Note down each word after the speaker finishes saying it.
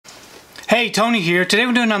Hey, Tony here. Today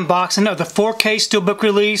we're doing an unboxing of the 4K Steelbook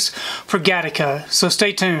release for Gattaca, so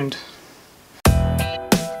stay tuned.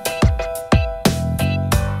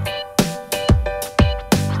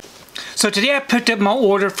 So today I picked up my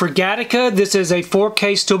order for Gattaca. This is a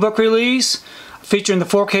 4K Steelbook release featuring the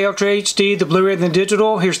 4K Ultra HD, the Blu-ray and the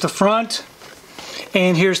digital. Here's the front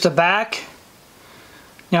and here's the back.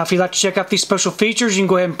 Now if you'd like to check out these special features, you can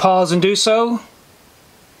go ahead and pause and do so.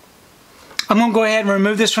 I'm going to go ahead and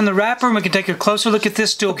remove this from the wrapper and we can take a closer look at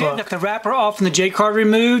this Steelbook. Okay, got the wrapper off and the J card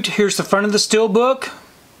removed. Here's the front of the Steelbook.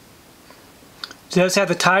 It does have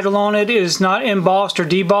the title on it. It is not embossed or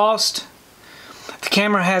debossed. The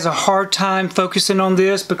camera has a hard time focusing on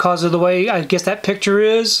this because of the way I guess that picture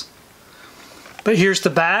is. But here's the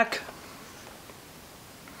back.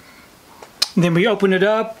 And then we open it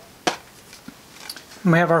up.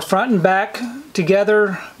 And we have our front and back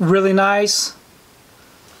together. Really nice.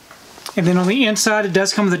 And then on the inside it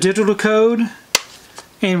does come with a digital code.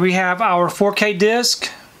 And we have our 4K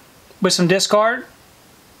disc with some disc art.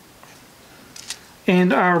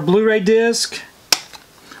 And our Blu-ray disc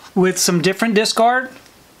with some different disc art.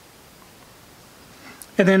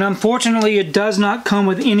 And then unfortunately it does not come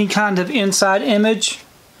with any kind of inside image,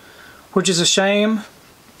 which is a shame.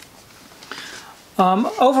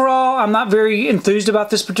 Overall, I'm not very enthused about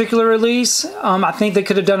this particular release. I think they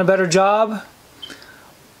could have done a better job,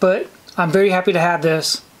 but I'm very happy to have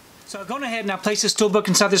this. So I've gone ahead and I placed this Steelbook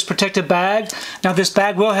inside this protective bag. Now this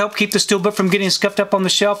bag will help keep the Steelbook from getting scuffed up on the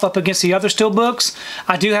shelf up against the other Steelbooks.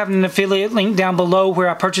 I do have an affiliate link down below where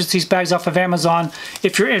I purchased these bags off of Amazon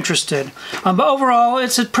if you're interested. But overall,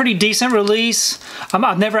 it's a pretty decent release.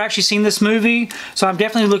 I've never actually seen this movie, so I'm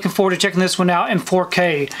definitely looking forward to checking this one out in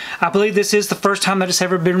 4K. I believe this is the first time that it's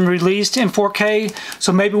ever been released in 4K,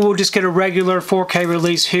 so maybe we'll just get a regular 4K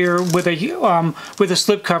release here with a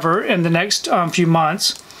slipcover in the next few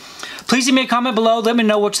months. Please leave me a comment below. Let me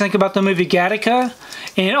know what you think about the movie Gattaca.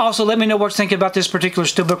 And also let me know what you think about this particular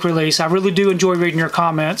Steelbook release. I really do enjoy reading your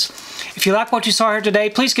comments. If you like what you saw here today,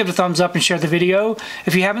 please give it a thumbs up and share the video.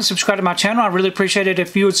 If you haven't subscribed to my channel, I really appreciate it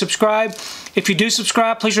if you would subscribe. If you do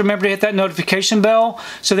subscribe, please remember to hit that notification bell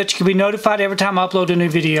so that you can be notified every time I upload a new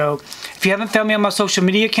video. If you haven't found me on my social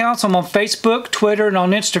media accounts, I'm on Facebook, Twitter, and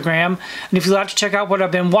on Instagram. And if you'd like to check out what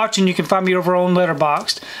I've been watching, you can find me over on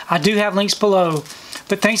Letterboxd. I do have links below.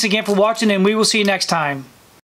 But thanks again for watching, and we will see you next time.